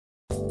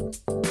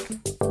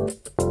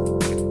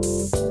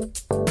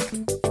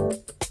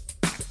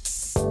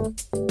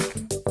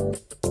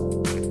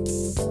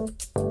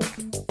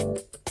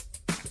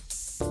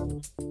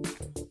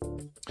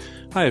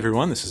Hi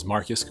everyone, this is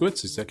Mark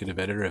Iskowitz, Executive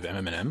Editor of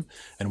MM&M,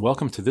 and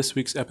welcome to this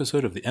week's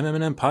episode of the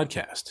MM&M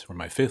Podcast, where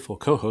my faithful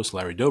co-host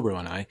Larry Dobro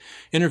and I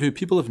interview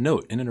people of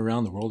note in and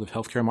around the world of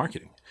healthcare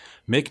marketing.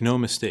 Make no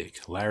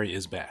mistake, Larry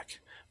is back,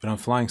 but I'm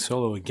flying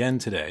solo again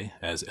today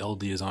as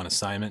LD is on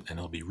assignment and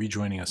he'll be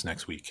rejoining us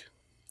next week.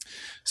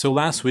 So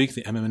last week,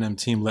 the MM&M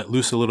team let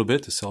loose a little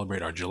bit to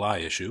celebrate our July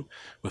issue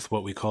with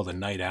what we called a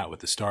night out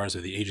with the stars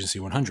of the Agency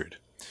 100.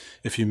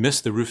 If you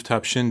missed the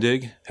rooftop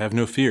shindig, have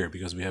no fear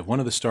because we have one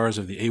of the stars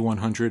of the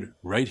A100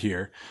 right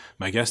here.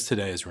 My guest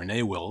today is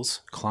Renee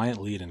Wills, client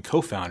lead and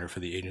co-founder for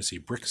the agency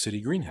Brick City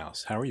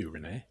Greenhouse. How are you,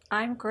 Renee?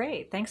 I'm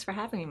great. Thanks for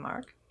having me,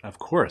 Mark. Of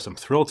course. I'm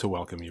thrilled to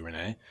welcome you,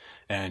 Renee.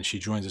 And she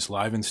joins us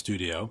live in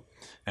studio.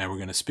 And we're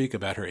going to speak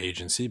about her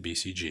agency,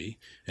 BCG,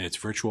 and its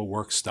virtual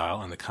work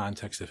style in the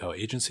context of how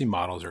agency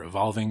models are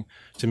evolving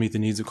to meet the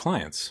needs of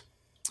clients.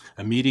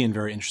 A meaty and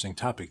very interesting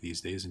topic these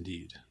days,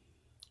 indeed.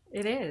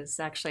 It is,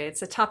 actually.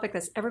 It's a topic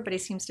that everybody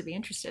seems to be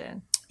interested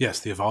in. Yes,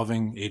 the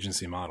evolving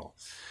agency model.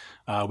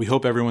 We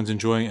hope everyone's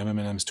enjoying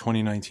MM&M's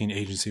 2019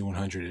 Agency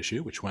 100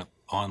 issue, which went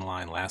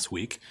online last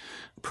week.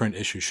 The print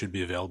issue should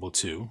be available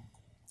too.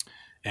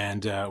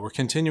 And we're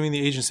continuing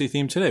the agency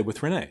theme today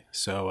with Renee,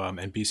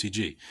 and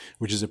BCG,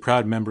 which is a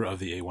proud member of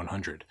the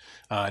A100.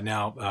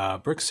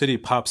 Now, Brick City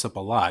pops up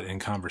a lot in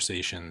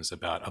conversations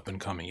about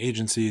up-and-coming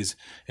agencies.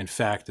 In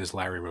fact, as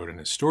Larry wrote in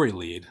his story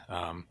lead,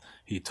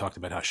 he talked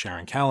about how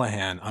Sharon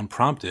Callahan,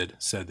 unprompted,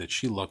 said that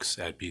she looks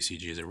at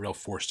BCG as a real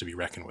force to be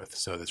reckoned with.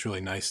 So it's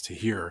really nice to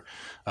hear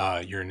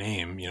your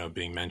name,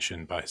 being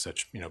mentioned by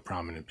such,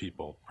 prominent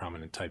people,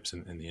 prominent types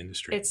in the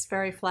industry. It's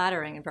very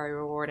flattering and very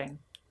rewarding.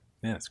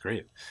 Yeah, it's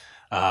great.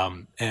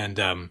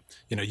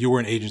 You were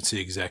an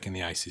agency exec in the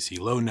ICC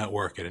Low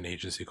network at an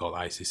agency called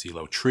ICC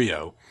Low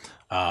Trio,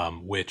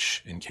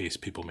 which, in case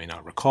people may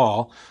not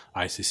recall,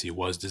 ICC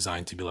was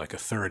designed to be like a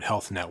third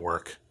health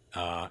network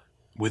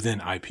within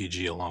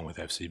IPG along with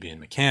FCB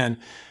and McCann.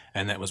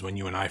 And that was when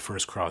you and I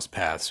first crossed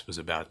paths. It was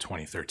about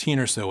 2013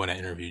 or so when I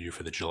interviewed you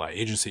for the July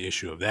agency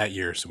issue of that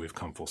year. So we've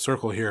come full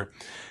circle here.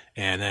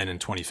 And then in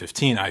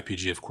 2015,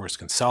 IPG, of course,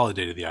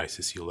 consolidated the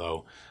ICC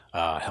Low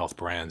health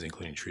brands,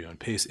 including Trio and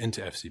Pace,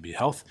 into FCB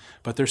Health,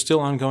 but they're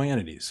still ongoing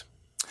entities.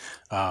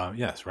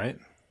 Yes, right?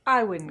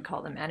 I wouldn't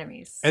call them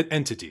enemies.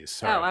 Entities,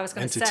 sorry. Oh, I was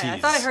going to say, I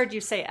thought I heard you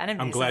say enemies.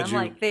 I'm glad I'm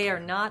like, they are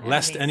not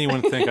lest enemies.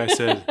 anyone think I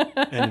said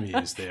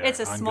enemies. They are it's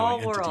a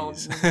small world.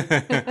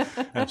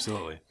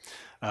 Absolutely.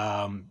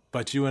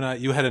 But you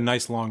had a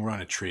nice long run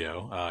at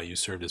Trio. You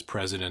served as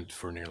president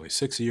for nearly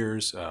 6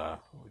 years,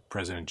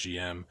 president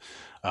GM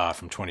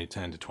from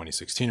 2010 to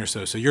 2016 or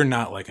so. So you're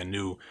not like a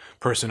new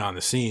person on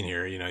the scene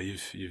here.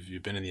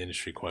 You've been in the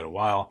industry quite a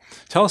while.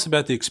 Tell us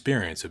about the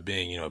experience of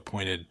being,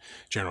 appointed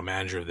general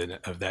manager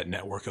of that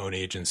network-owned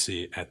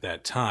agency at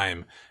that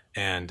time,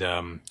 and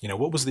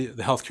what was the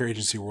healthcare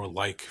agency world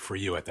like for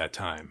you at that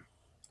time?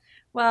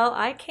 Well,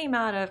 I came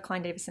out of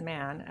Klein Davis and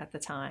Mann at the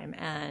time,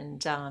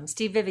 and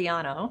Steve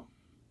Viviano,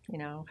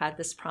 had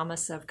this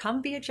promise of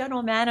come be a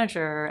general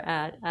manager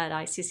at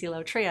ICC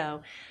Low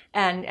Trio.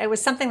 And it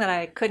was something that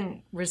I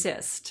couldn't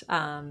resist,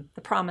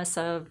 the promise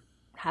of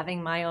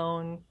having my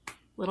own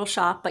little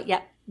shop, but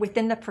yet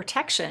within the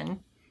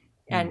protection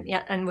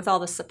and with all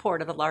the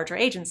support of a larger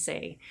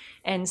agency.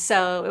 And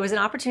so it was an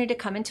opportunity to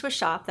come into a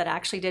shop that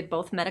actually did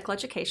both medical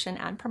education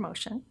and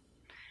promotion.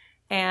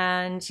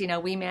 And,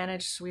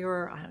 we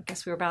were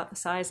about the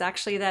size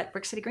actually that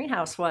Brick City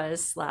Greenhouse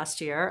was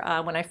last year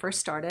when I first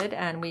started.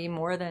 And we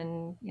more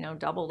than,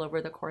 doubled over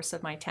the course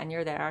of my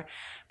tenure there.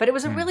 But it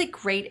was a really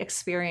great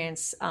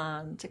experience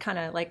to kind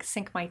of like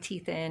sink my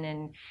teeth in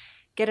and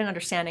get an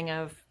understanding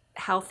of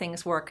how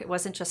things work. It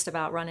wasn't just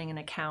about running an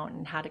account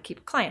and how to keep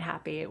a client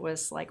happy. It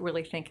was like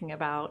really thinking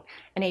about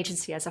an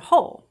agency as a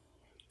whole.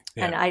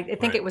 Yeah, and I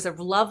think it was a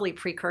lovely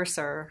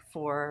precursor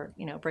for,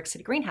 Brick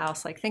City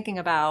Greenhouse, like thinking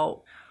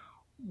about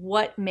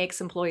what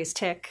makes employees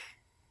tick,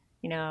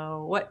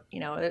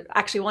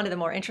 actually one of the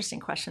more interesting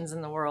questions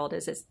in the world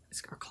is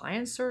are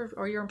clients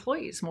or your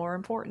employees more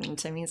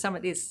important? I mean, some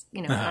of these,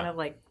 kind of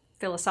like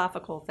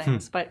philosophical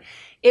things, but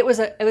it was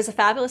a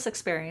fabulous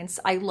experience.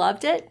 I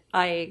loved it.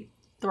 I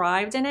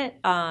thrived in it.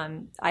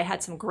 I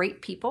had some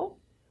great people.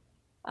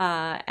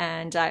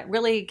 And it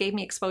really gave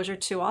me exposure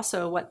to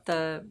also what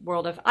the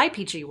world of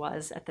IPG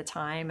was at the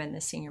time and the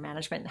senior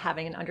management and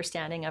having an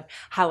understanding of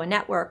how a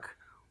network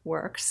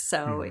works.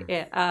 So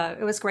it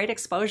was great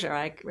exposure.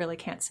 I really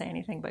can't say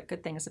anything but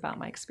good things about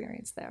my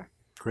experience there.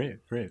 Great.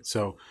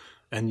 So,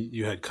 and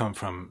you had come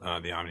from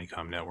the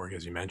Omnicom network,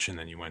 as you mentioned,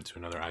 then you went to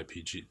another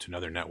IPG, to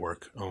another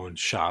network-owned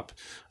shop.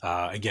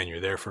 Again, you're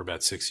there for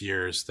about 6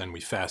 years. Then we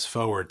fast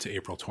forward to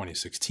April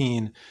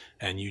 2016,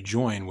 and you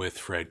join with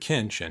Fred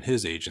Kinch and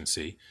his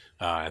agency,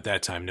 at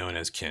that time known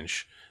as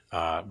Kinch,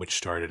 which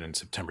started in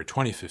September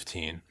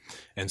 2015.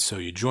 And so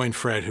you joined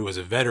Fred, who was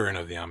a veteran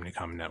of the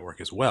Omnicom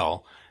network as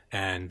well,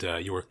 and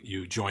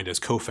you joined as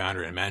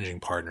co-founder and managing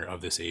partner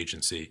of this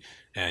agency,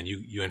 and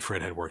you and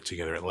Fred had worked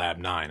together at Lab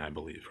 9, I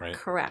believe, right?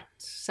 Correct.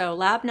 So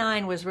Lab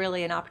 9 was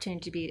really an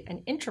opportunity to be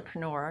an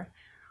entrepreneur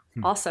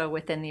also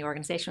within the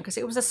organization, because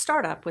it was a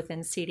startup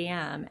within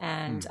CDM,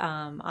 and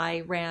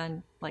I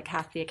ran like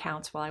half the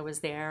accounts while I was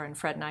there, and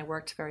Fred and I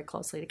worked very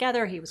closely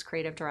together. He was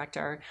creative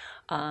director.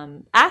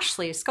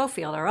 Ashley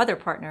Schofield, our other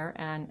partner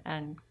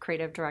and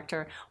creative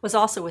director, was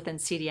also within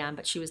CDM,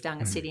 but she was down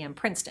at CDM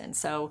Princeton.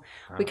 So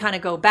we kind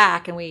of go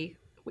back, and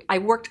I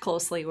worked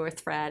closely with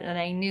Fred, and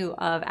I knew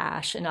of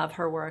Ash and of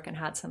her work and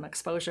had some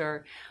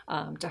exposure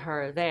to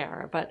her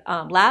there. But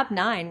Lab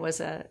 9 was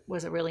a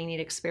really neat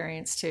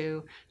experience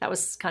too. That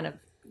was kind of,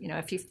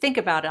 if you think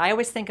about it, I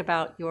always think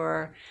about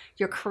your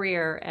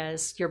career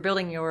as you're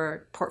building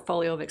your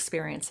portfolio of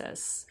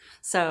experiences.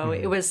 So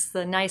it was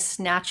the nice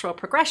natural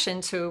progression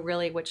to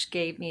really, which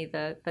gave me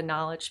the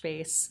knowledge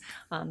base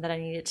that I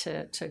needed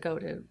to go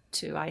to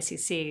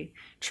ICC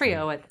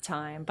Trio at the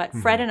time. But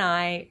Fred and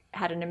I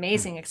had an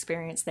amazing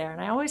experience there,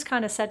 and I always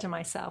kind of said to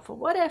myself, well,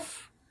 what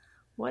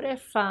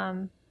if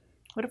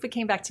we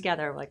came back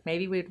together? Like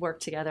maybe we'd work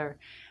together.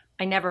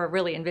 I never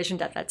really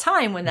envisioned at that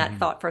time, when that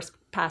thought first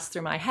passed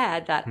through my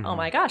head, that, oh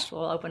my gosh,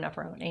 we'll open up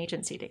our own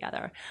agency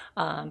together.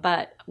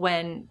 But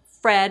when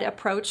Fred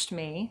approached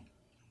me,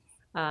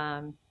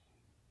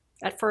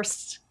 at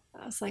first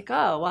I was like,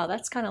 oh, wow,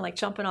 that's kind of like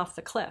jumping off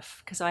the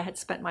cliff, because I had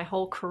spent my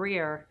whole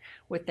career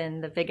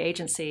within the big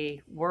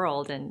agency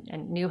world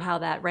and knew how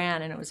that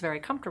ran, and it was very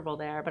comfortable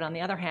there. But on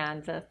the other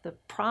hand, the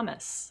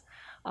promise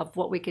of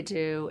what we could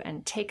do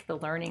and take the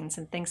learnings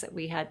and things that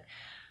we had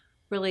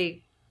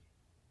really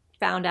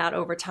found out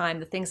over time,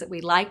 the things that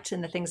we liked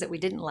and the things that we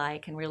didn't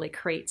like, and really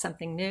create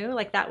something new,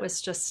 like that was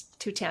just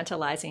too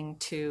tantalizing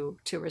to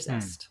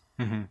resist.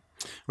 Mm-hmm.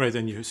 Right.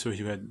 Then you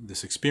had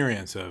this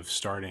experience of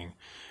starting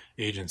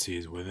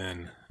agencies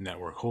within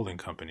network holding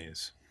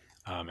companies,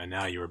 and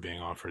now you were being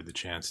offered the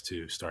chance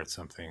to start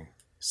something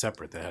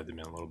separate that had to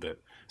be a little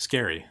bit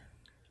scary.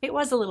 It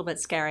was a little bit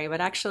scary,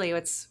 but actually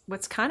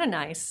what's kind of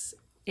nice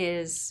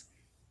is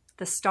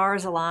the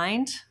stars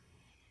aligned.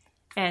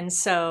 And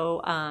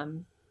so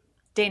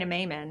Dana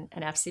Mayman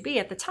and FCB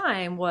at the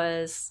time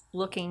was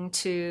looking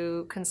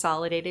to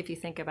consolidate. If you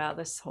think about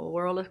this whole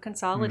world of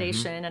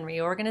consolidation and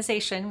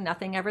reorganization,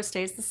 nothing ever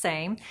stays the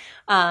same.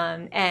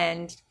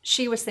 And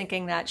she was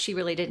thinking that she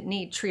really didn't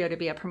need Trio to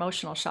be a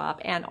promotional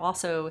shop, and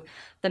also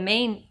the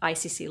main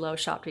ICC Low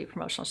shop to be a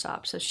promotional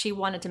shop. So she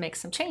wanted to make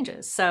some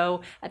changes.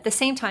 So at the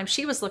same time,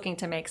 she was looking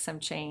to make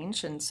some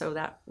change, and so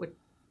that would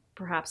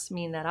perhaps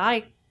mean that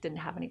I didn't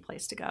have any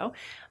place to go.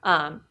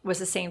 Was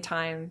the same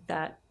time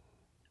that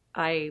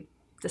I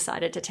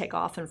decided to take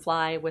off and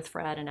fly with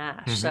Fred and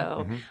Ash.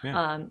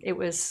 It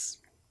was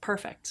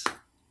perfect.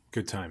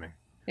 Good timing.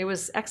 It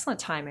was excellent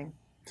timing.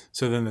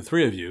 So then the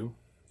three of you,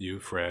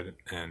 Fred,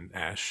 and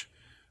Ash,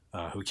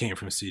 who came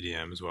from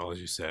CDM as well, as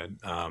you said,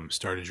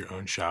 started your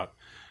own shop,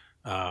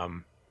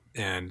 and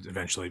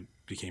eventually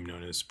became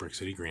known as Brick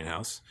City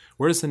Greenhouse.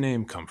 Where does the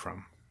name come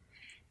from?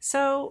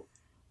 So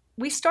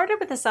we started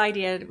with this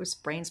idea. It was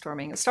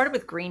brainstorming. It started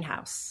with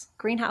greenhouse.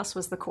 Greenhouse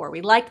was the core. We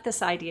liked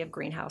this idea of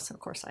greenhouse. And of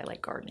course, I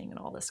like gardening and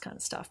all this kind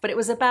of stuff. But it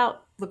was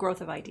about the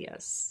growth of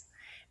ideas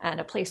and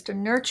a place to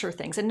nurture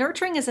things. And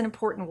nurturing is an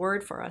important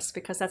word for us,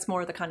 because that's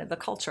more the kind of the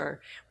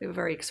culture. We have a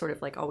very sort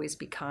of like always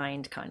be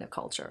kind kind of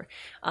culture.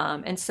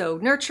 And so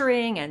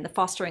nurturing and the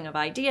fostering of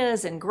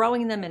ideas and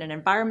growing them in an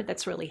environment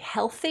that's really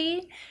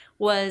healthy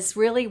was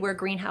really where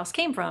greenhouse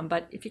came from.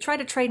 But if you try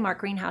to trademark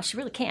greenhouse, you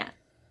really can't,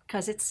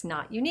 because it's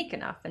not unique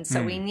enough. And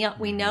so we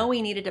know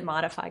we needed to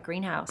modify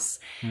greenhouse.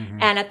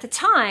 And at the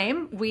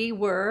time, we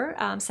were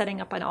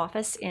setting up an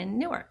office in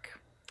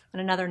Newark.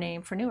 And another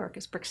name for Newark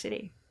is Brick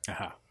City.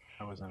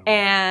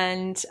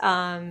 And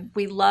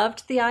we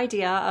loved the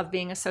idea of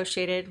being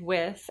associated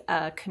with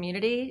a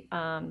community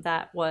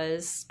that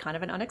was kind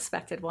of an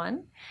unexpected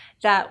one,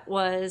 that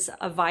was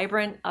a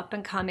vibrant,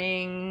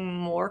 up-and-coming,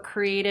 more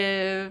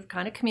creative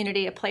kind of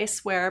community, a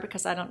place where,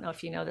 because I don't know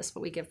if you know this,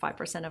 but we give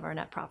 5% of our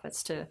net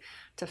profits to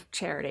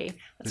charity.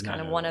 That's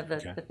kind of one of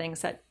the things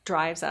that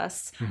drives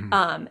us.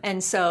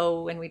 And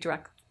so when we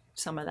direct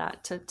some of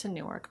that to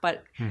Newark,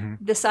 but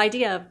this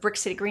idea of Brick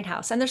City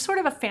Greenhouse, and there's sort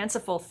of a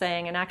fanciful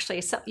thing, and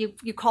actually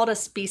you called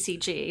us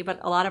BCG, but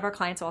a lot of our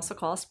clients also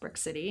call us Brick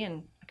City,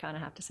 and I kind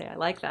of have to say I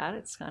like that.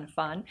 It's kind of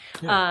fun.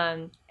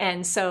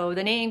 And so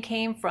the name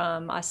came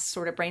from us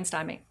sort of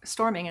brainstorming,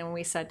 and when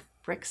we said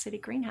Brick City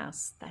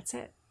Greenhouse, that's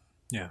it.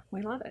 Yeah.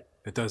 We love it.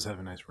 It does have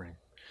a nice ring.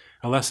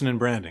 A lesson in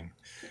branding.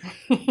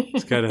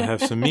 It's got to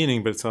have some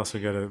meaning, but it's also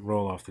got to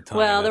roll off the tongue.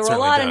 Well, there were a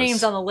lot of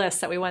names on the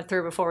list that we went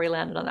through before we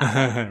landed on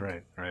that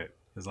one. Right.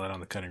 There's a lot on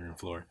the cutting room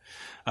floor.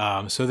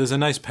 So there's a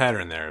nice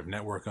pattern there of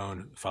network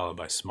owned followed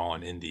by small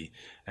and indie.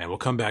 And we'll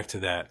come back to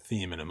that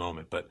theme in a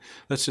moment. But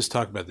let's just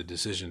talk about the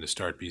decision to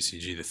start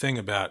BCG. The thing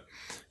about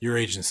your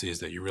agency is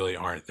that you really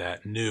aren't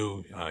that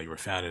new. You were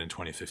founded in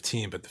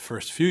 2015, but the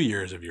first few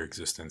years of your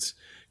existence,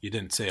 you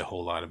didn't say a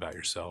whole lot about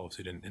yourselves.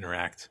 You didn't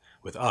interact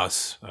with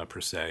us, per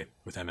se,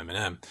 with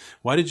MM&M.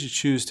 Why did you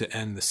choose to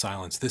end the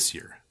silence this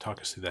year? Talk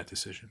us through that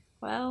decision.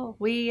 Well,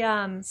 we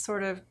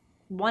sort of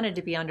wanted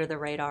to be under the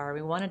radar.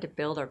 We wanted to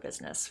build our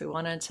business. We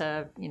wanted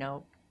to,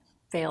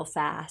 fail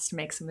fast,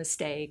 make some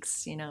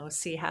mistakes,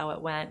 see how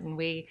it went. And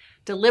we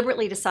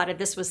deliberately decided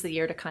this was the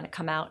year to kind of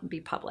come out and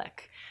be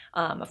public.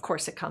 Of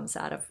course, it comes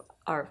out of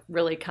our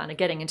really kind of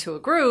getting into a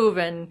groove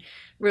and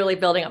really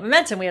building up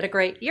momentum. We had a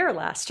great year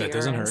last year. That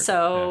doesn't hurt.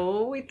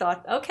 So we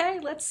thought, okay,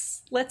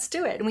 let's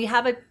do it. And we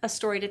have a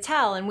story to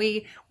tell. And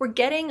we were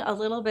getting a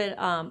little bit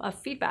of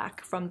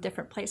feedback from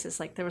different places.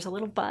 Like there was a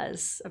little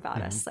buzz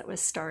about us that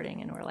was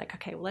starting. And we're like,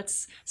 okay, well,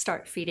 let's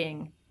start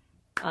feeding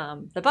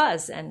the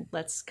buzz and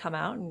let's come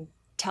out and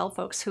tell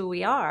folks who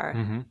we are.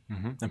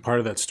 And part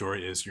of that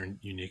story is your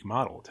unique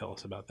model. Tell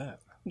us about that.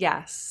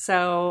 Yes.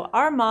 So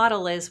our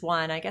model is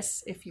one, I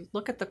guess if you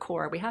look at the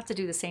core, we have to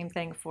do the same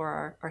thing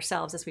for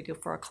ourselves as we do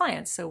for our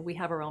clients. So we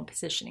have our own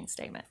positioning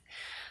statement.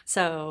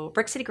 So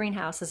Brick City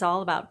Greenhouse is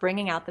all about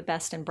bringing out the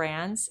best in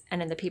brands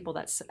and in the people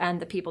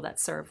that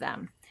serve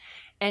them.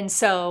 And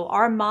so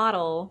our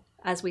model,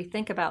 as we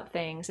think about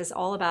things, is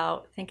all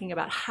about thinking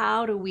about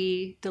how do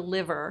we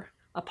deliver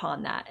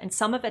upon that. And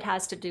some of it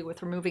has to do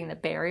with removing the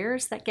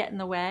barriers that get in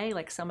the way,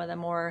 like some of the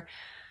more,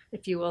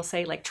 if you will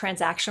say, like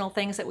transactional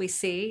things that we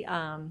see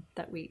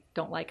that we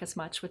don't like as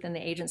much within the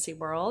agency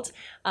world.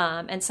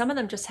 And some of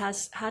them just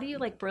has, how do you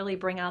like really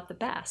bring out the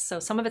best? So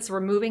some of it's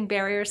removing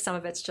barriers. Some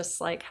of it's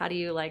just like, how do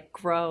you like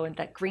grow and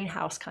that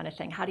greenhouse kind of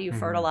thing? How do you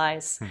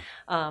fertilize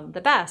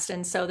the best?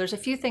 And so there's a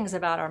few things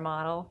about our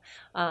model,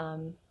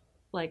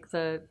 like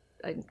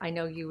I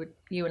know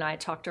you and I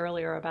talked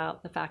earlier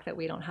about the fact that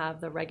we don't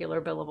have the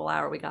regular billable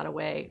hour. We got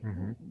away,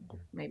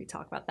 maybe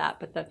talk about that.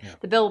 But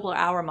the billable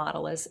hour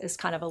model is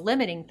kind of a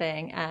limiting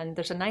thing, and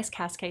there's a nice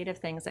cascade of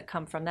things that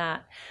come from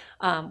that.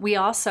 We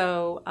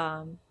also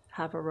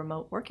have a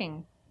remote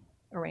working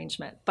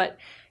arrangement. But,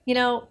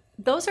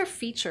 those are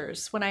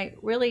features. When I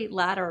really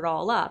ladder it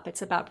all up,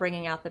 it's about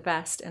bringing out the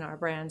best in our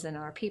brands and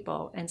our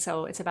people. And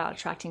so it's about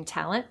attracting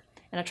talent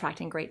and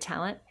attracting great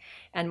talent.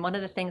 And one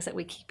of the things that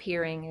we keep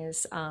hearing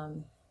is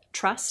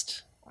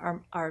trust.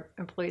 Our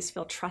employees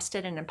feel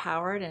trusted and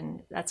empowered,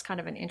 and that's kind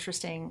of an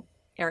interesting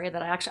area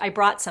that I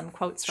brought some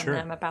quotes from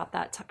them about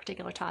that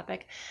particular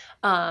topic.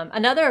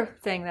 Another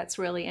thing that's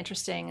really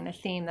interesting and a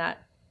theme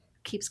that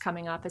keeps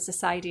coming up is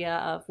this idea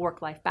of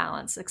work-life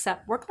balance,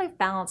 except work-life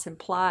balance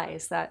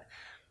implies that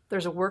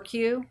there's a work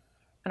you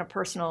and a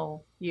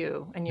personal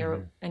you,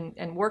 and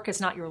and work is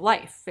not your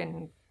life.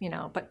 And,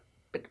 but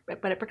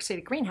at Brick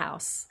City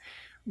Greenhouse,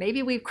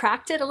 maybe we've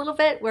cracked it a little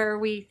bit where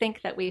we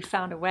think that we've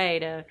found a way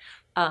to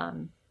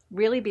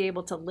really be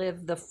able to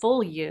live the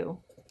full you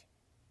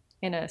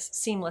in a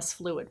seamless,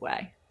 fluid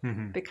way,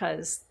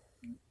 because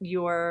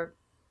you're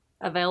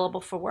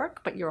available for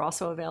work, but you're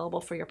also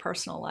available for your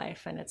personal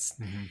life. And it's,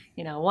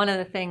 one of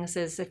the things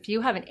is if you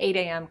have an 8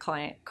 a.m.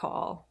 client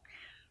call,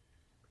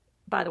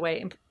 by the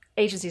way,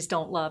 agencies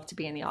don't love to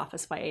be in the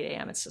office by 8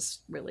 a.m. It's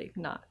just really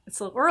not, it's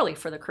a little early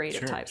for the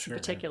creative types in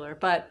particular.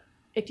 But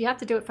if you have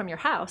to do it from your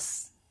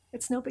house,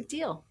 it's no big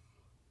deal.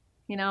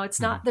 It's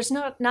not, there's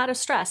not a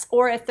stress.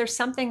 Or if there's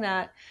something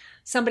that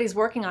somebody's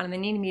working on and they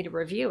need me to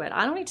review it,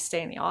 I don't need to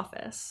stay in the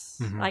office.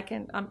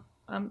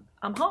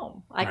 I'm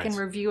home. I can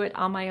review it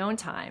on my own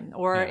time.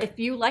 Or if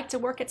you like to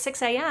work at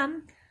 6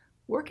 a.m.,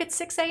 work at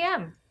 6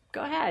 a.m.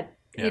 Go ahead.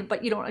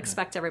 But you don't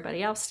expect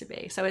everybody else to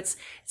be. So it's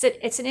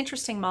an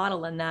interesting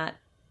model in that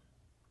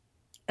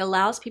it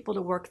allows people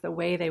to work the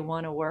way they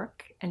want to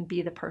work and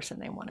be the person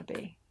they want to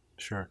be.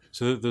 Sure.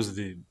 So those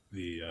are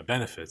the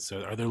benefits.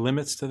 So are there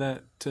limits to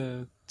that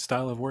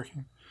style of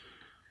working?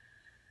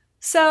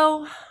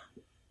 So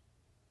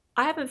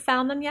I haven't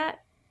found them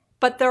yet,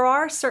 but there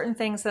are certain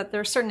things there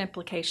are certain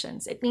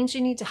implications. It means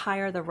you need to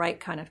hire the right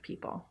kind of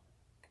people.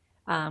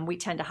 We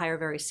tend to hire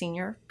very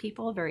senior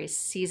people, very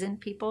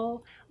seasoned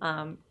people.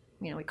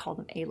 We call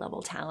them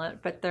A-level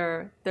talent, but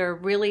they're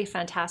really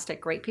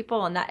fantastic, great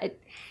people. And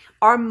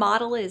our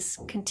model is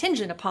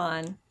contingent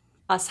upon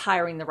us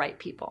hiring the right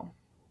people,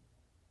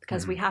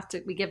 because we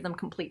give them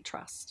complete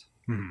trust.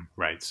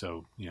 Right.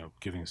 So,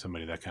 giving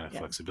somebody that kind of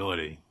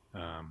flexibility,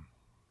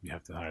 you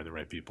have to hire the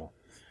right people.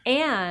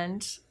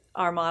 And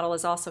our model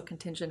is also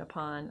contingent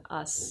upon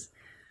us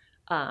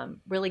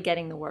really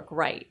getting the work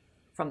right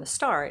from the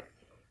start.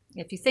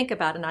 If you think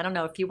about it, and I don't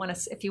know if you want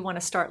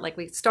to start, like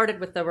we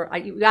started with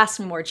you asked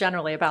me more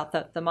generally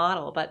about the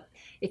model, but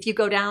if you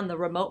go down the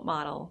remote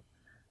model,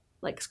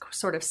 like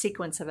sort of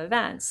sequence of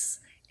events,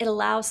 it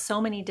allows so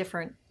many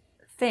different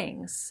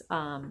things.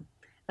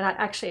 And I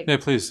actually,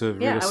 please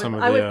read us some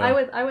of the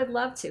I would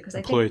love to, because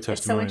I think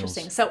it's so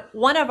interesting. So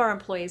one of our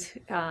employees,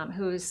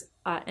 who's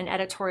an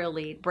editorial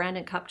lead,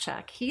 Brandon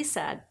Kupchak, he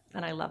said,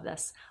 and I love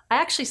this, I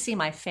actually see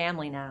my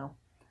family now.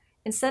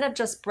 Instead of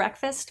just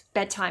breakfast,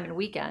 bedtime, and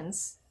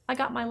weekends, I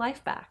got my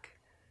life back.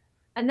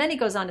 And then he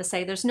goes on to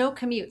say, there's no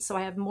commute, so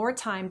I have more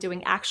time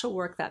doing actual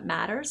work that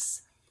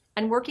matters.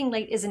 And working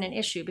late isn't an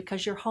issue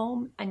because you're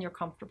home and you're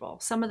comfortable.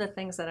 Some of the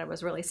things that I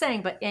was really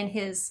saying, but in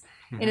his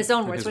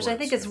own words, which I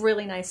think is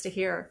really nice to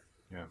hear,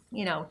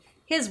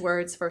 his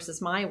words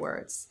versus my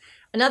words.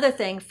 Another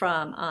thing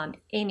from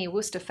Amy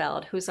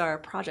Wustefeld, who's our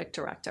project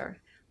director,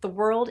 the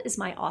world is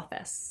my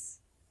office.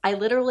 I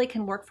literally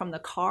can work from the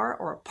car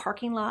or a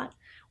parking lot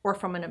or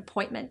from an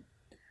appointment.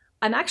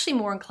 I'm actually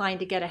more inclined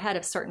to get ahead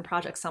of certain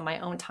projects on my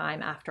own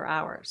time after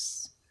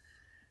hours.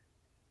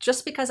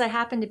 Just because I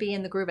happen to be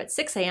in the groove at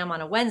 6 a.m.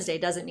 on a Wednesday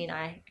doesn't mean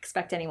I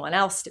expect anyone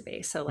else to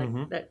be. So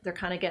like that there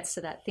kind of gets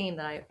to that theme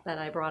that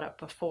I brought up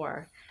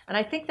before. And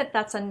I think that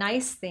that's a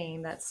nice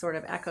theme that's sort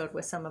of echoed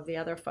with some of the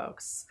other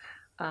folks.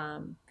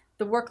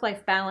 The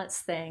work-life balance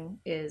thing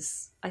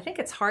is, I think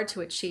it's hard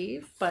to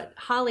achieve, but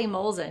Holly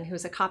Molzen,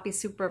 who's a copy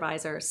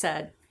supervisor,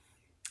 said,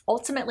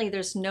 ultimately,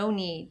 there's no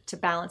need to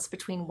balance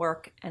between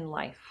work and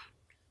life.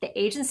 The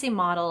agency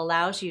model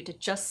allows you to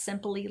just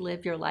simply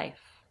live your life.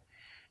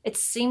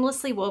 It's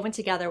seamlessly woven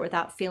together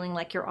without feeling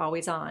like you're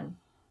always on.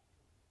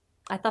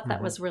 I thought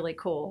that was really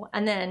cool.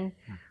 And then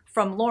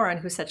from Lauren,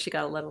 who said she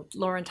got a little,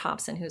 Lauren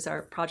Thompson, who's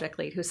our project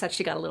lead, who said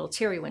she got a little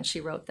teary when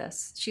she wrote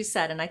this. She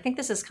said, and I think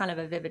this is kind of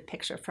a vivid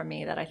picture for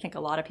me that I think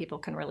a lot of people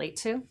can relate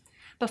to.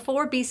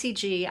 Before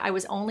BCG, I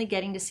was only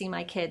getting to see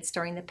my kids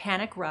during the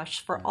panic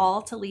rush for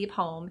all to leave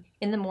home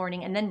in the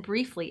morning and then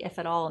briefly, if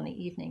at all, in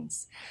the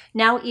evenings.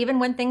 Now, even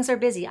when things are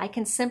busy, I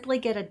can simply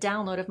get a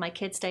download of my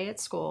kids' day at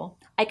school.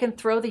 I can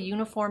throw the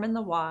uniform in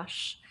the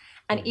wash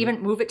and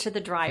even move it to the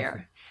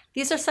dryer.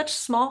 These are such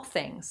small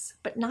things,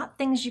 but not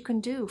things you can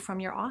do from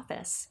your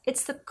office.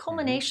 It's the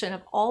culmination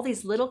of all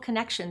these little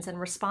connections and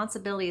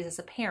responsibilities as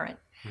a parent.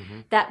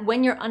 That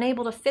when you're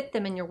unable to fit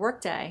them in your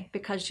workday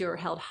because you're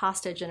held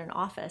hostage in an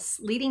office,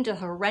 leading to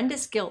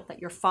horrendous guilt that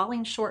you're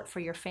falling short for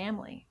your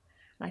family.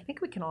 And I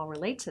think we can all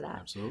relate to that.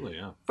 Absolutely,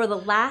 yeah. For the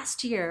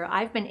last year,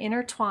 I've been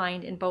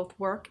intertwined in both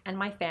work and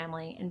my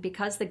family, and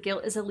because the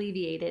guilt is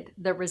alleviated,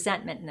 the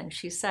resentment, and then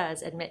she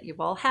says, admit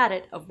you've all had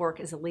it, of work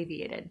is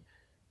alleviated.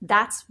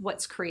 That's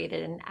what's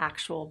created an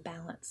actual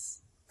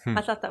balance.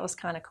 I thought that was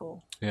kind of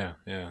cool. Yeah,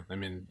 yeah. I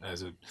mean,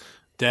 as a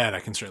dad, I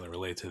can certainly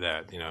relate to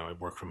that. You know, I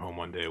work from home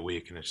one day a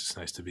week, and it's just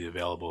nice to be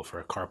available for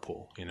a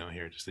carpool, you know,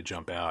 here just to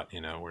jump out, you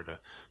know, or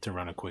to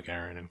run a quick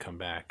errand and come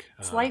back.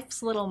 It's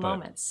life's little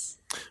moments.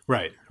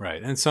 Right,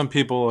 right. And some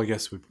people, I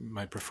guess,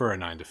 might prefer a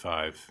 9 to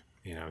 5,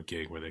 you know,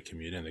 gig where they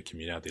commute in, they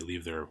commute out, they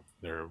leave their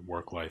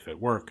work life at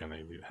work, and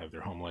they have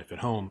their home life at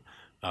home.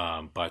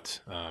 But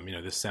you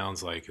know, this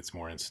sounds like it's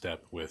more in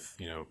step with,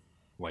 you know,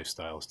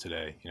 lifestyles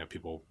today. You know,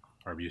 people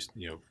are used,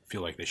 you know,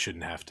 feel like they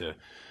shouldn't have to,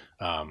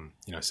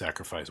 you know,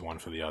 sacrifice one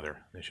for the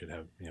other. They should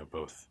have, you know,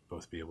 both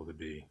be able to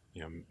be,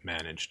 you know,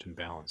 managed and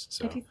balanced.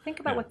 So if you think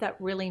about what that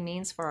really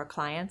means for our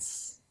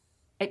clients,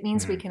 it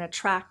means we can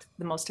attract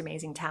the most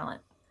amazing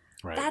talent.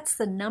 Right. That's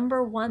the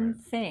number one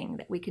thing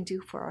that we can do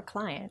for our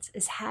clients,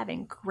 is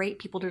having great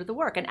people do the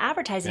work. An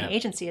advertising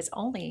agency is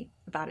only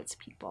about its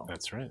people.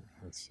 That's right.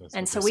 That's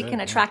and so we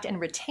can attract and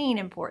retain,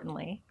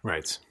 importantly,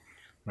 right.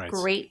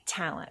 great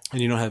talent.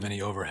 And you don't have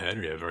any overhead,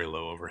 or you have very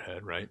low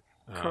overhead, right?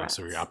 Correct.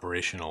 So your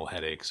operational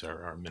headaches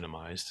are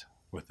minimized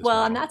with this.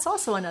 Well, and that's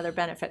also another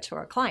benefit to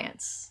our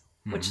clients,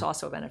 which is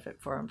also a benefit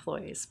for our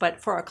employees.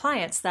 But for our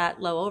clients, that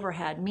low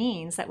overhead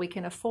means that we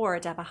can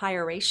afford to have a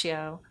higher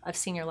ratio of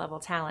senior level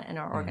talent in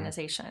our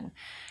organization.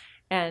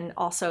 And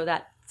also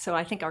so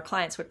I think our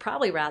clients would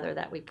probably rather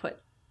that we put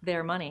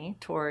their money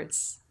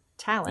towards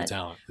talent,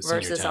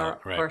 versus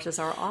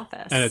our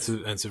office. And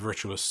it's a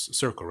virtuous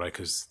circle, right?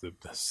 Because the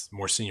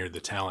more senior the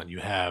talent you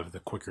have, the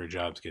quicker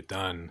jobs get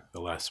done, the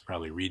less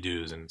probably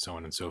redos and so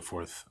on and so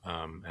forth,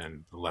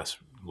 and the less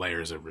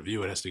layers of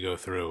review it has to go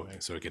through,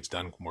 and so it gets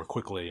done more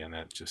quickly, and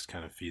that just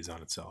kind of feeds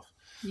on itself.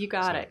 You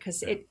got it.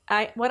 Because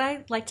what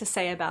I like to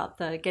say about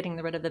getting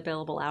rid of the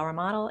billable hour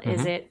model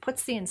is it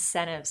puts the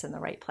incentives in the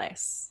right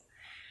place.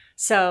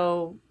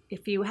 So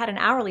if you had an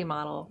hourly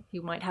model,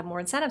 you might have more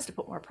incentives to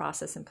put more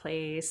process in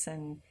place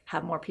and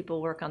have more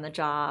people work on the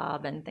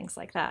job and things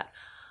like that.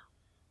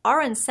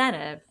 Our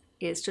incentive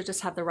is to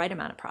just have the right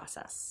amount of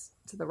process,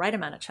 to the right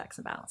amount of checks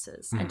and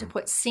balances, and to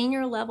put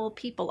senior level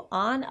people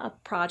on a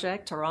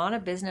project or on a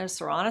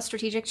business or on a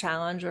strategic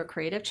challenge or a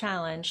creative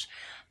challenge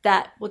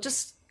that will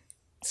just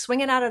swing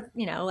it out of,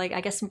 you know, like,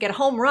 I guess, get a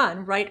home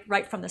run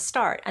right from the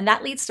start. And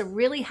that leads to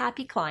really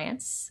happy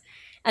clients.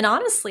 And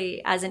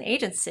honestly, as an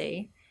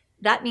agency,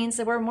 that means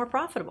that we're more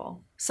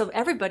profitable. So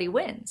everybody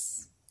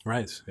wins.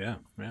 Right. Yeah.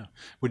 Yeah.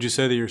 Would you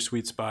say that your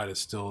sweet spot is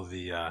still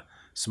the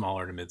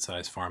smaller to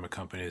mid-sized pharma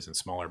companies and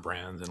smaller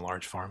brands and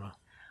large pharma?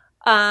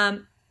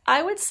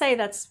 I would say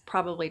that's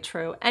probably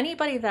true.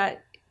 Anybody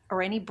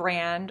or any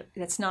brand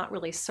that's not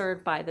really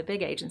served by the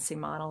big agency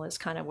model is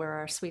kind of where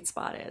our sweet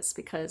spot is,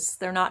 because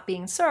they're not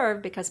being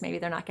served because maybe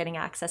they're not getting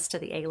access to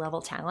the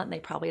A-level talent, and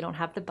they probably don't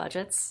have the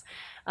budgets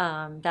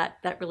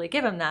that really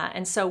give them that.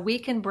 And so we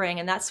can bring,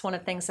 and that's one of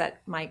the things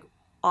that my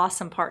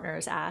awesome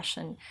partners, Ash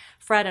and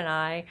Fred and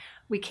I,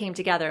 we came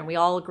together and we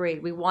all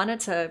agreed we wanted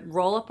to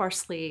roll up our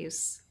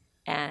sleeves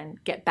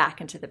and get back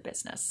into the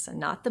business, and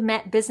not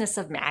the business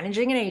of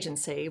managing an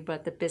agency,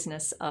 but the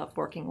business of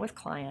working with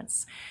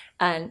clients.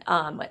 And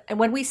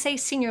when we say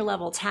senior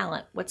level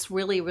talent, what's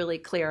really, really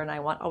clear, and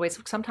I want always,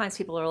 sometimes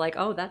people are like,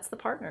 oh, that's the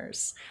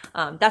partners.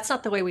 That's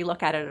not the way we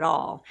look at it at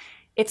all.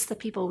 It's the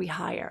people we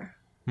hire.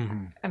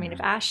 I mean,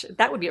 if Ash,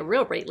 that would be a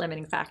real rate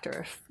limiting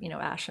factor if,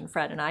 Ash and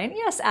Fred and I, and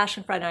yes, Ash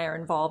and Fred and I are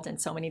involved in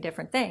so many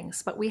different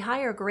things, but we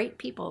hire great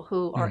people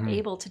who are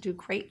able to do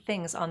great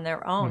things on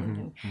their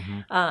own.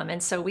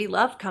 And so we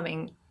love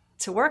coming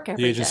to work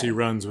every The day. agency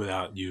runs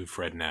without you,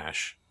 Fred and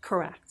Ash.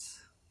 Correct.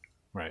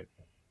 Right.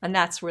 And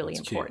that's really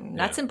That's important. key.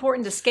 That's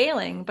important to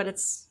scaling, but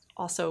it's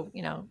also,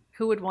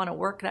 who would want to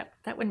work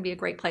that wouldn't be a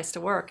great place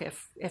to work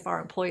if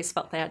our employees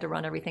felt they had to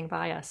run everything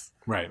by us.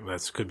 Right.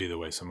 That could be the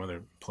way some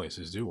other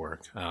places do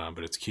work,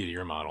 but it's key to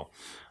your model.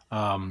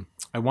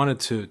 I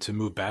wanted to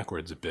move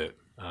backwards a bit,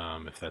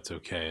 if that's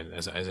okay.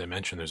 As I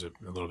mentioned, there's a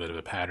little bit of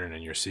a pattern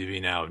in your CV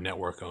now of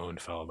network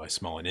owned followed by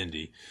small and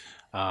indie.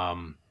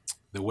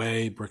 The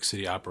way Brick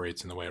City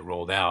operates and the way it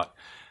rolled out,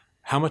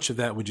 how much of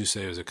that would you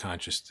say was a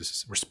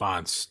conscious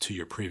response to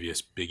your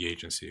previous big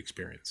agency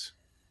experience?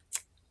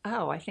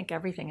 Oh, I think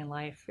everything in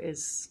life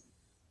is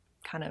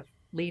kind of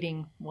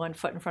leading one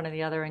foot in front of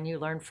the other, and you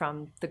learn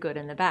from the good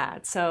and the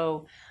bad.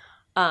 So,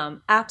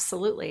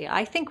 absolutely.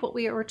 I think what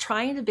we were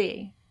trying to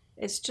be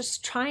is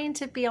just trying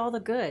to be all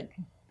the good,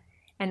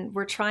 and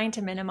we're trying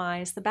to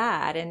minimize the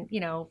bad. And,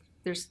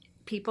 there's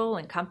people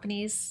and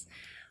companies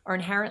are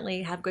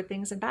inherently have good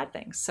things and bad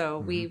things. So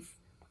we've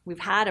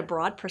had a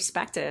broad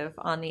perspective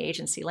on the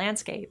agency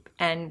landscape,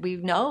 and we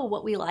know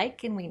what we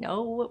like and we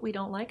know what we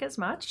don't like as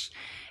much.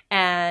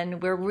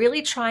 And we're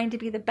really trying to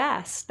be the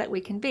best that we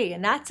can be.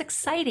 And that's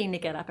exciting to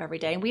get up every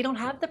day. And we don't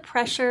have the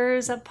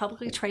pressures of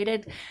publicly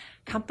traded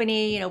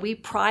company. We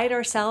pride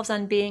ourselves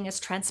on being as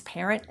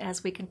transparent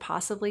as we can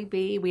possibly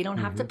be. We don't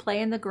have to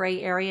play in the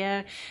gray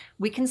area.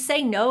 We can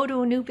say no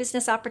to a new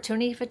business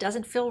opportunity if it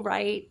doesn't feel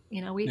right.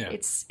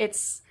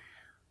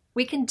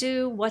 We can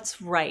do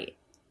what's right.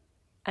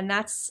 And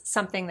that's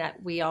something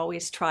that we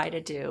always try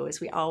to do,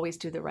 is we always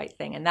do the right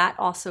thing. And that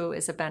also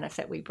is a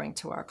benefit we bring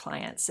to our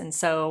clients. And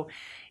so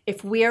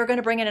if we are going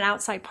to bring in an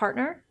outside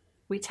partner,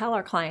 we tell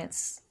our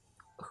clients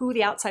who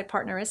the outside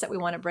partner is that we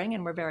want to bring,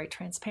 and we're very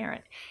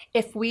transparent.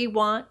 If we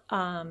want,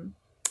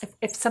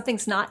 if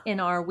something's not in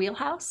our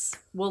wheelhouse,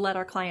 we'll let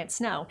our clients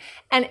know.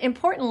 And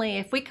importantly,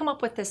 if we come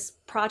up with this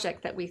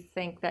project that we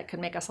think that could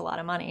make us a lot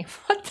of money,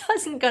 but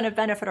isn't going to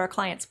benefit our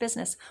client's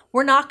business,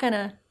 we're not going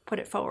to put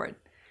it forward.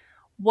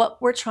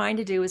 What we're trying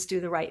to do is do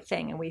the right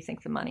thing, and we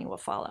think the money will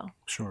follow.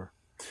 Sure.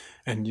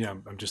 And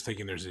I'm just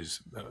thinking there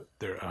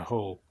are a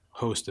whole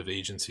host of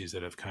agencies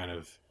that have kind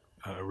of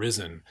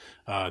arisen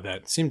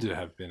that seem to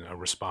have been a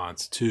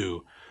response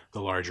to the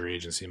larger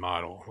agency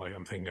model. Like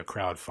I'm thinking a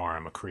Crowd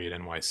Farm, a Create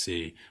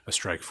NYC, a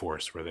Strike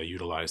Force, where they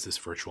utilize this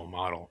virtual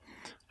model,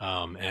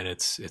 and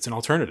it's an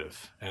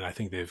alternative. And I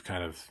think they've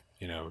kind of,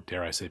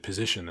 dare I say,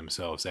 positioned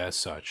themselves as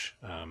such.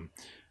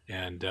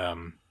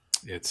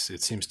 It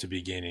seems to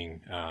be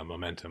gaining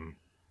momentum,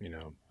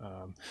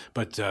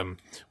 But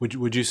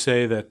would you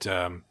say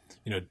that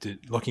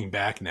looking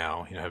back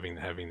now,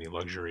 having the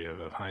luxury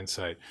of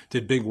hindsight,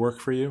 did big work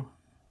for you?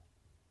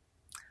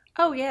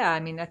 Oh yeah, I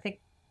mean, I think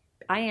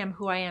I am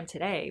who I am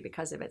today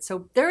because of it.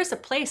 So there is a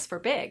place for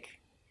big.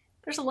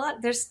 There's a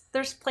lot.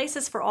 There's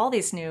places for all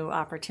these new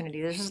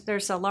opportunities.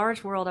 There's a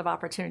large world of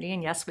opportunity,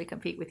 and yes, we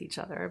compete with each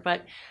other.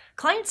 But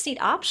clients need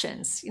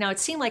options. It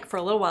seemed like for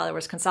a little while there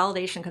was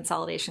consolidation,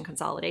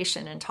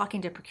 and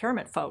talking to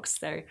procurement folks,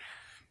 they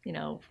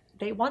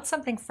want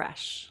something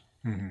fresh,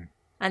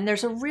 and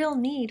there's a real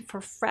need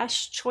for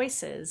fresh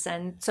choices.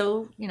 And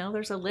so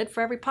there's a lid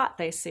for every pot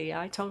they see.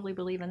 I totally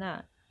believe in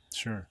that.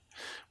 Sure.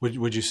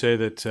 Would you say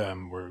that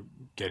we're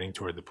getting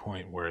toward the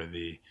point where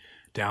the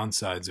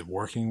downsides of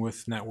working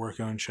with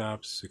network-owned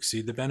shops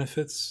exceed the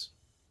benefits?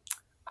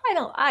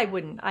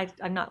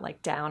 I'm not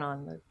like down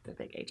on the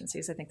big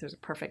agencies. I think there's a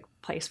perfect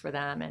place for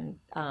them,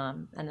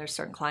 and there's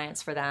certain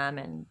clients for them,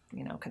 and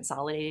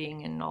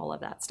consolidating and all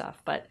of that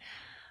stuff. But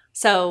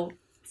so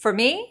for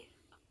me,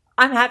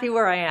 I'm happy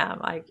where I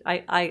am.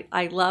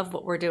 I love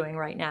what we're doing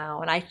right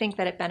now, and I think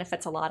that it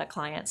benefits a lot of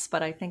clients.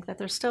 But I think that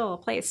there's still a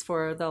place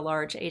for the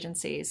large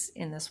agencies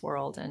in this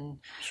world, and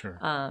sure.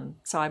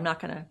 So I'm not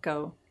going to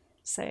go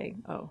say,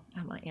 oh,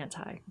 I'm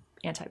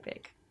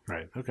anti-big.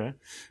 Right. Okay.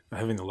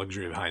 Having the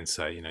luxury of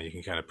hindsight, you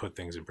can kind of put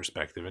things in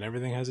perspective, and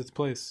everything has its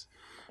place.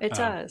 It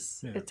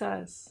does. Yeah. It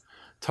does.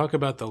 Talk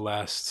about the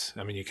last.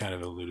 I mean, you kind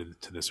of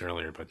alluded to this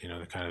earlier, but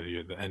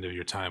the end of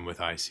your time with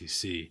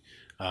ICC.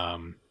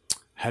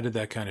 How did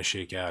that kind of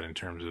shake out in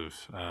terms of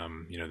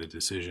the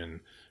decision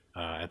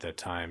at that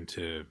time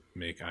to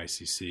make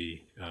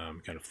ICC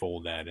kind of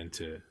fold that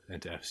into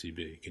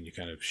FCB? Can you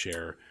kind of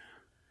share?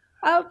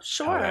 Oh,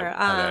 sure.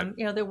 How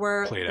that there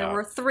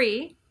were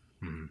three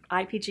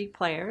IPG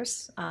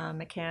players,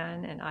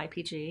 McCann and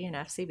IPG and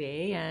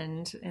FCB.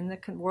 And in the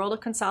world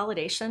of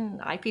consolidation,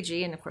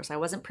 IPG, and of course I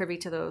wasn't privy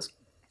to those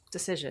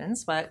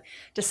decisions, but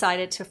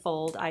decided to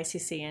fold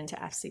ICC into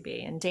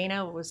FCB. And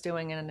Dana was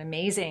doing an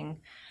amazing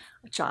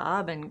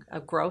job and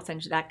of growth,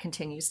 and that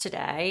continues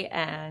today.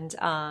 And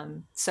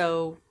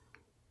so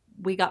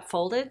we got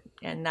folded,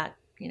 and that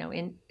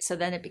so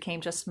then it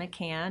became just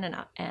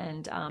McCann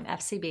and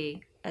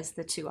FCB as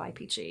the two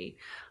IPG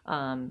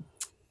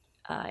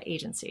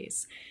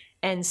agencies.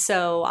 And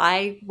so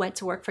I went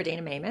to work for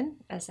Dana Mayman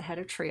as the head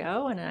of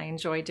Trio, and I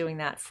enjoyed doing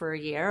that for a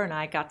year. And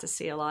I got to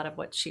see a lot of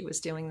what she was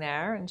doing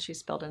there, and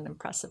she's built an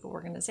impressive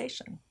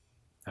organization.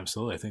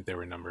 Absolutely. I think they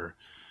were number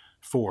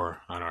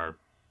 4 on our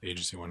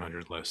Agency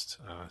 100 list.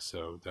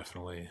 So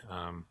definitely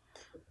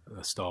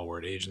a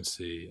stalwart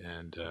agency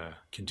and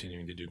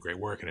continuing to do great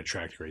work and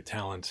attract great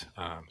talent.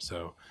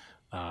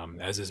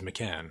 As is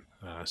McCann.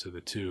 So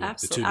the two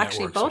Actually,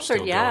 networks both are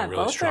still going really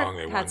both strong.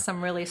 They had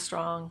some really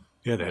strong.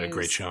 Yeah, they had news. a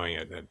great showing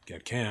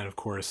at Cannes, of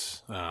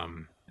course.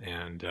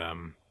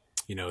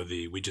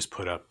 We just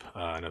put up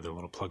another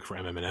little plug for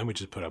MMM. We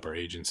just put up our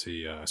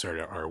agency,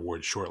 our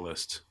award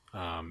shortlist.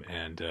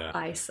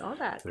 I saw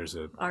that.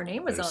 Our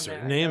name was on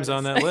there. Names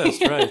on that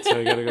list, right? So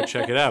you got to go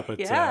check it out. But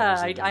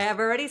yeah, I have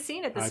already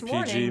seen it this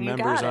morning. IPG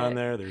members on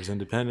there. There's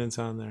independents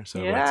on there.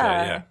 So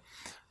yeah.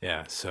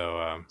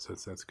 So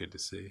that's good to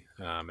see.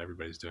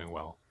 Everybody's doing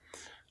well.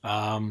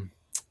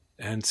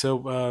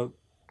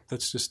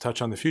 Let's just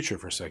touch on the future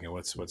for a second.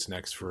 What's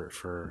next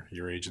for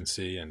your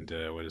agency, and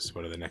what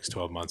do the next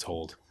 12 months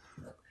hold?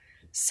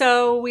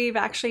 So we've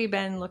actually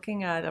been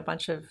looking at a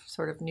bunch of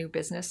sort of new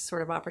business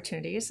sort of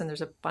opportunities, and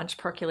there's a bunch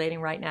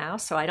percolating right now.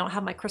 So I don't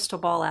have my crystal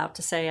ball out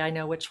to say I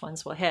know which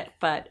ones will hit,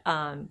 but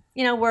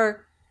we're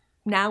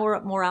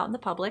more out in the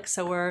public,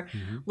 so we're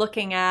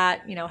looking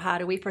at how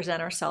do we present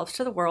ourselves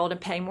to the world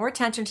and paying more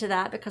attention to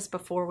that, because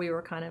before we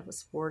were kind of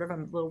word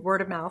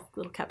of mouth,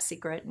 little kept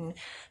secret, and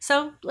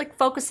so like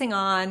focusing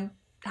on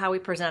how we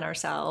present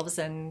ourselves,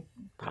 and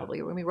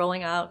probably we'll be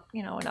rolling out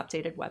an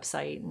updated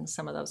website and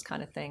some of those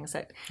kind of things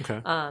that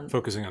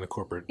focusing on the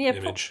corporate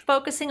image,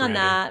 focusing branding.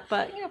 on that,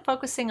 but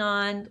focusing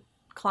on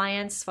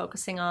clients,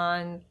 focusing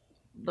on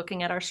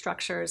looking at our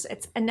structures.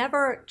 It's a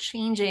never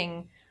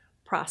changing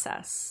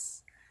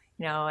process.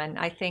 And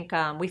I think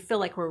we feel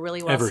like we're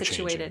really well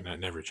situated. Not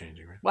never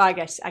changing, right? Well, I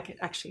guess I could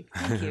actually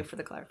thank you for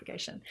the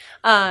clarification.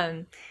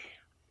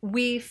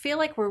 We feel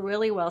like we're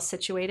really well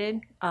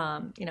situated,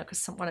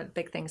 because one of the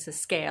big things is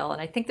scale.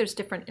 And I think there's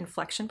different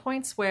inflection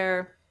points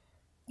where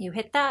you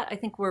hit that. I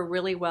think we're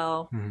really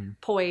well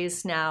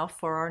poised now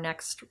for our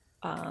next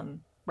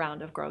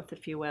round of growth,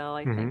 if you will,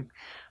 I think.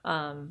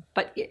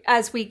 But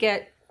as we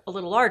get a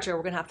little larger,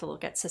 we're going to have to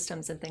look at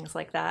systems and things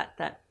like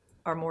that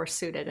are more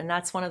suited. And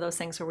that's one of those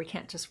things where we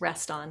can't just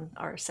rest on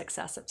our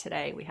success of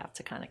today. We have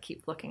to kind of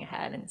keep looking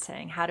ahead and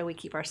saying, how do we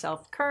keep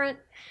ourselves current?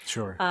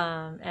 Sure.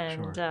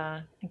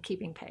 And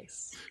keeping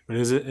pace. But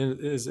it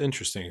is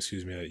interesting,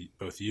 that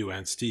both you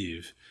and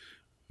Steve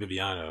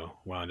Viviano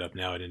wound up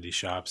now at Indie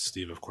Shops.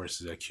 Steve, of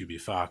course, is at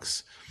QB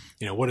Fox.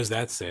 What does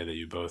that say that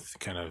you both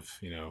kind of,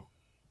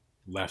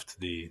 left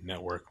the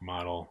network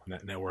model,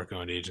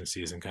 network-owned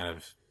agencies and kind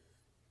of,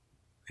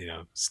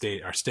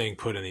 are staying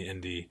put in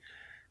the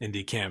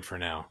indie camp for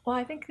now? Well,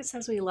 I think it's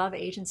because we love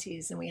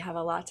agencies and we have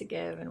a lot to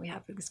give and we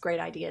have these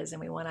great ideas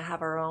and we want to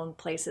have our own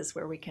places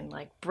where we can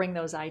bring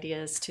those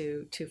ideas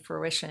to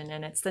fruition.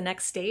 And it's the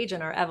next stage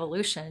in our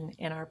evolution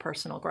in our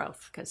personal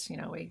growth, because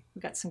we've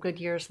got some good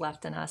years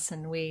left in us,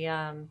 and we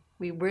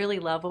really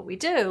love what we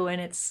do, and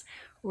it's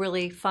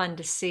really fun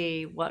to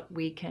see what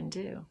we can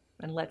do.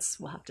 And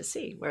we'll have to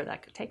see where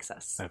that takes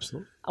us.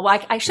 Absolutely. Well,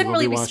 I shouldn't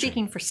really be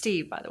speaking for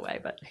Steve, by the way,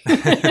 but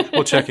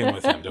we'll check in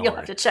with him. You'll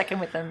have to check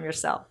in with him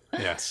yourself.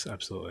 Yes,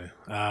 absolutely.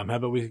 How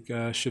about we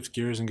shift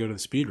gears and go to the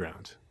speed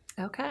round?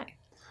 Okay.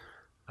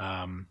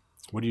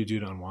 What do you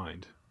do to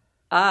unwind?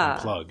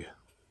 Unplug.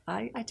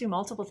 I do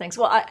multiple things.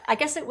 Well, I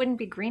guess it wouldn't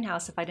be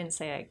greenhouse if I didn't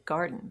say I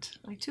gardened.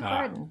 I do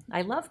garden.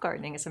 I love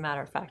gardening, as a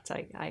matter of fact.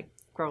 I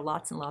grow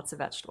lots and lots of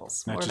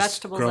vegetables. Not more just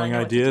vegetables. Growing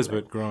ideas,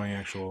 but growing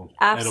actual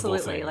edible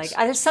things.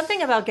 There's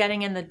something about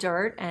getting in the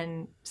dirt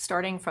and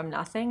starting from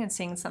nothing and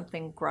seeing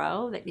something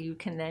grow that you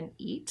can then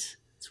eat.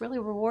 It's really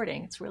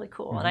rewarding. It's really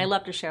cool. And I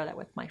love to share that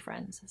with my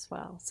friends as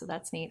well. So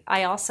that's neat.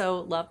 I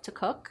also love to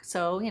cook.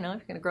 So, if you're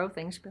going to grow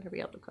things, you better be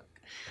able to cook.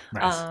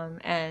 Nice.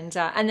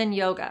 And then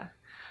yoga.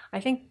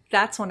 I think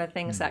that's one of the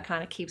things that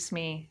kind of keeps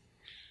me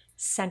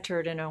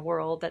centered in a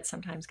world that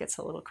sometimes gets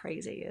a little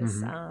crazy.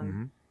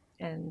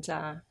 And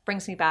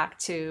brings me back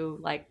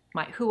to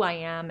who I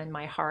am and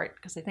my heart,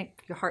 because I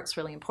think your heart's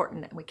really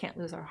important, and we can't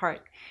lose our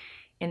heart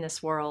in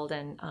this world.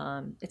 And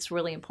it's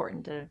really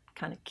important to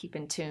kind of keep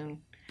in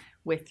tune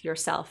with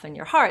yourself and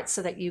your heart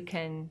so that you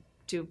can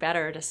do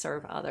better to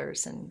serve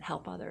others and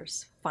help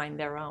others find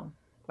their own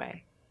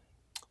way.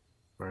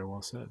 Very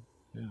well said.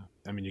 Yeah.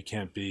 I mean, you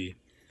can't be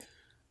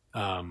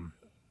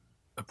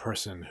a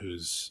person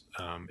who's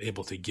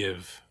able to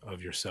give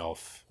of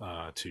yourself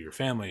to your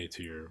family,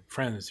 to your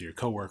friends, to your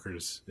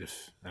coworkers.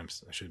 I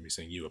shouldn't be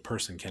saying a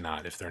person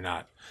cannot if they're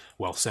not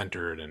well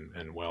centered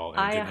and well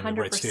and in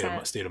the right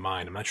state of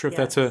mind. I'm not sure if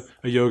that's a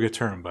yoga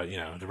term, but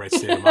the right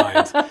state of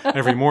mind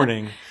every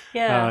morning.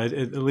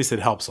 At least it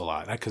helps a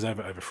lot. Because I have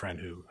a friend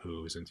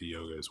who is into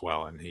yoga as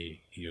well, and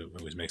he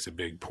always makes a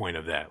big point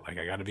of that. I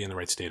got to be in the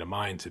right state of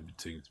mind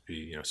to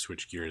be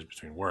switch gears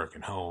between work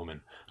and home,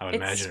 and I would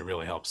imagine it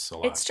really helps a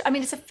lot. It's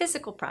is a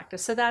physical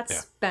practice. So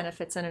that's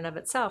benefits in and of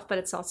itself, but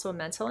it's also a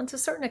mental, and to a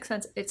certain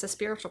extent, it's a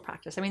spiritual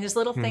practice. I mean, there's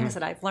little things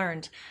that I've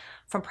learned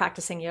from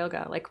practicing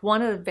yoga. Like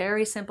one of the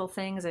very simple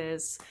things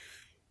is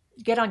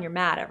you get on your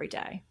mat every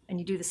day and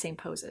you do the same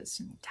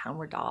poses,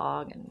 downward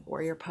dog and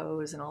warrior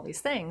pose and all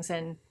these things.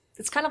 And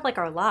it's kind of like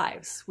our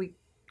lives. We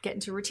get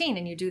into routine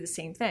and you do the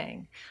same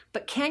thing.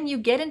 But can you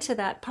get into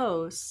that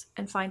pose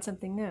and find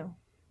something new?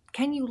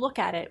 Can you look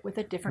at it with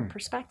a different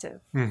perspective?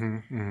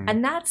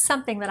 And that's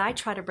something that I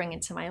try to bring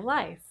into my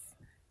life,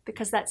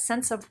 because that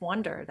sense of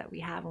wonder that we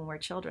have when we're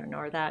children,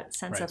 or that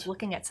sense of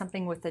looking at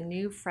something with a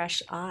new,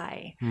 fresh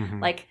eye,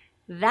 like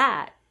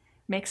that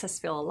makes us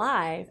feel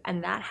alive,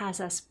 and that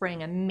has us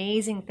bring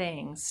amazing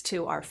things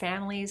to our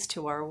families,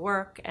 to our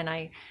work. And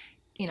I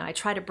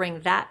try to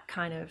bring that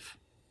kind of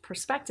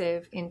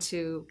perspective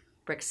into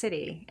Brick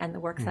City and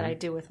the work that I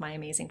do with my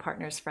amazing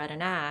partners, Fred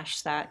and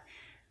Ash, that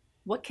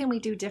what can we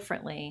do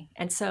differently?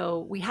 And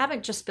so we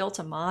haven't just built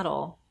a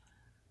model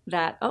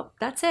that, oh,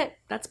 that's it,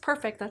 that's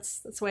perfect, that's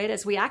the way it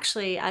is. We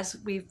actually, as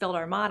we've built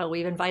our model,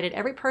 we've invited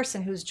every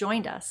person who's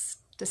joined us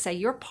to say,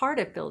 you're part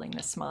of building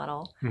this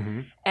model,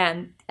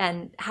 and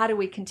how do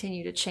we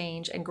continue to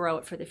change and grow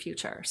it for the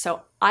future?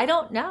 So I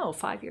don't know,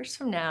 5 years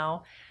from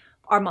now,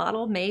 our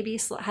model maybe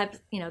have,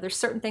 there's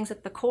certain things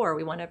at the core.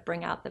 We want to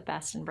bring out the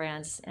best in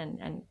brands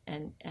and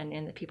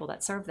in the people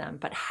that serve them.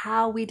 But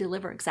how we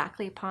deliver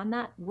exactly upon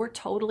that, we're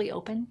totally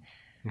open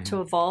to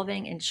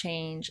evolving and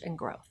change and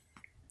growth.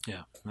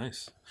 Yeah,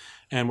 nice.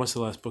 And what's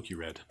the last book you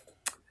read?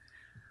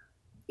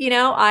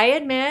 I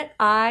admit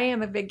I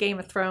am a big Game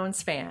of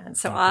Thrones fan.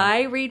 So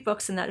I read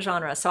books in that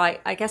genre. So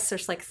I guess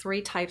there's like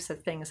 3 types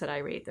of things that I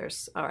read.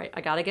 There's, all right,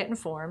 I got to get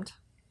informed.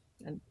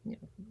 And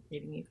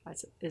reading you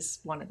guys is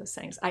one of those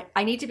things.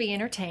 I need to be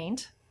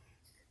entertained.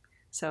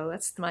 So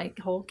that's my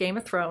whole Game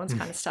of Thrones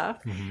kind of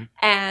stuff.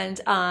 And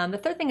the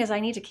third thing is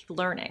I need to keep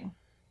learning.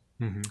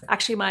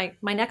 Actually, my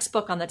next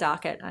book on the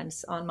docket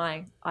on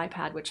my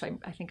iPad, which I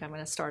think I'm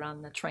going to start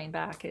on the train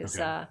back,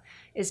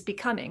 is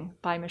Becoming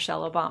by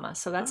Michelle Obama.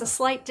 So that's a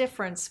slight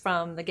difference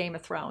from the Game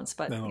of Thrones,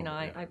 but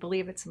I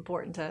believe it's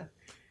important to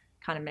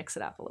kind of mix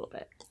it up a little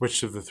bit.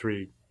 Which of the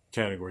 3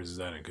 categories is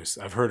that in? Because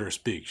I've heard her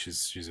speak.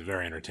 She's a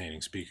very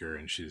entertaining speaker,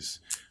 and she's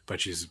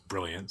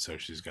brilliant. So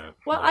she's got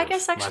I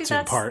guess actually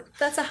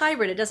that's a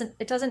hybrid.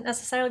 It doesn't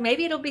necessarily.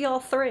 Maybe it'll be all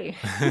 3.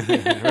 Right?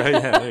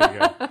 Yeah. There you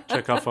go.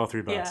 Check off all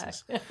 3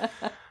 boxes. Yeah. All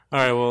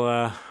right.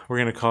 Well, we're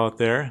gonna call it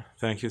there.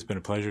 Thank you. It's been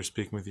a pleasure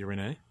speaking with you,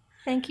 Renee.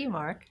 Thank you,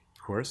 Mark.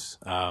 Of course.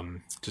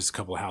 Just a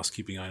couple of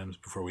housekeeping items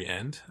before we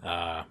end.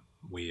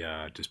 We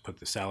just put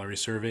the salary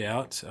survey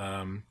out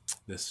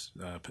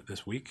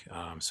this week,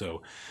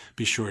 so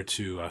be sure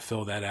to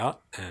fill that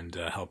out and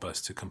help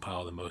us to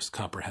compile the most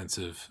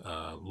comprehensive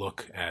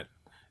look at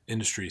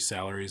industry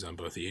salaries on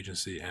both the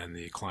agency and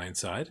the client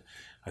side.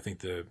 I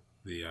think the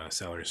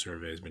salary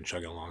survey has been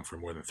chugging along for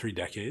more than 3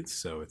 decades,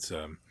 so it's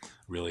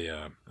really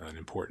an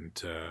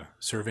important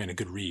survey and a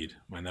good read,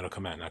 and that'll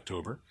come out in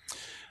October.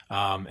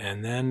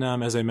 And then,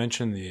 as I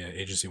mentioned, the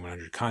Agency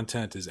 100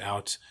 content is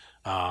out.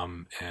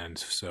 And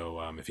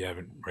so if you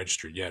haven't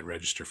registered yet,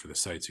 register for the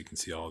site so you can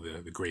see all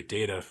the great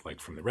data, like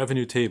from the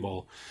revenue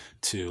table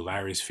to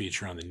Larry's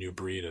feature on the new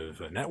breed of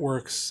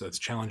networks that's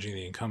challenging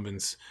the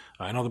incumbents,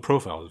 and all the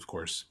profiles, of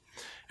course.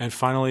 And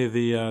finally,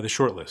 the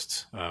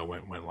shortlist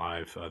went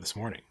live this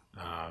morning.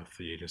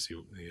 For the agency,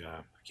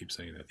 I keep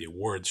saying that, the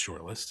awards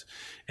shortlist.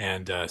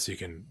 And so you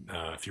can,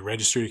 if you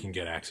register, you can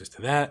get access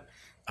to that.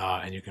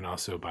 And you can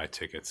also buy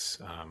tickets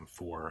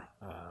for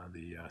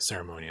the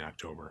ceremony in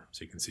October,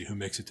 so you can see who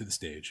makes it to the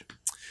stage.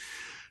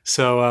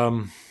 So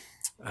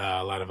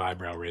a lot of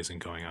eyebrow raising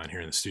going on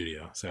here in the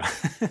studio. So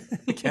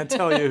can't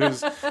tell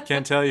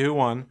you who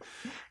won.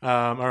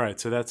 All right,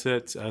 so that's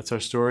it. That's our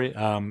story.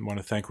 I want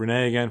to thank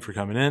Renee again for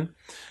coming in.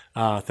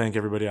 Thank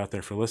everybody out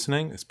there for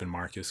listening. It's been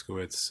Mark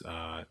Iskowitz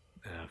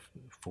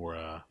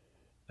for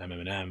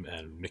M&M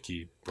and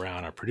Mickey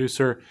Brown, our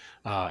producer,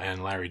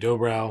 and Larry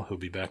Dobrow, who'll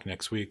be back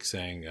next week,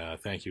 saying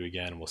thank you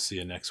again. We'll see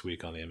you next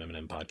week on the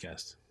M&M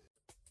podcast.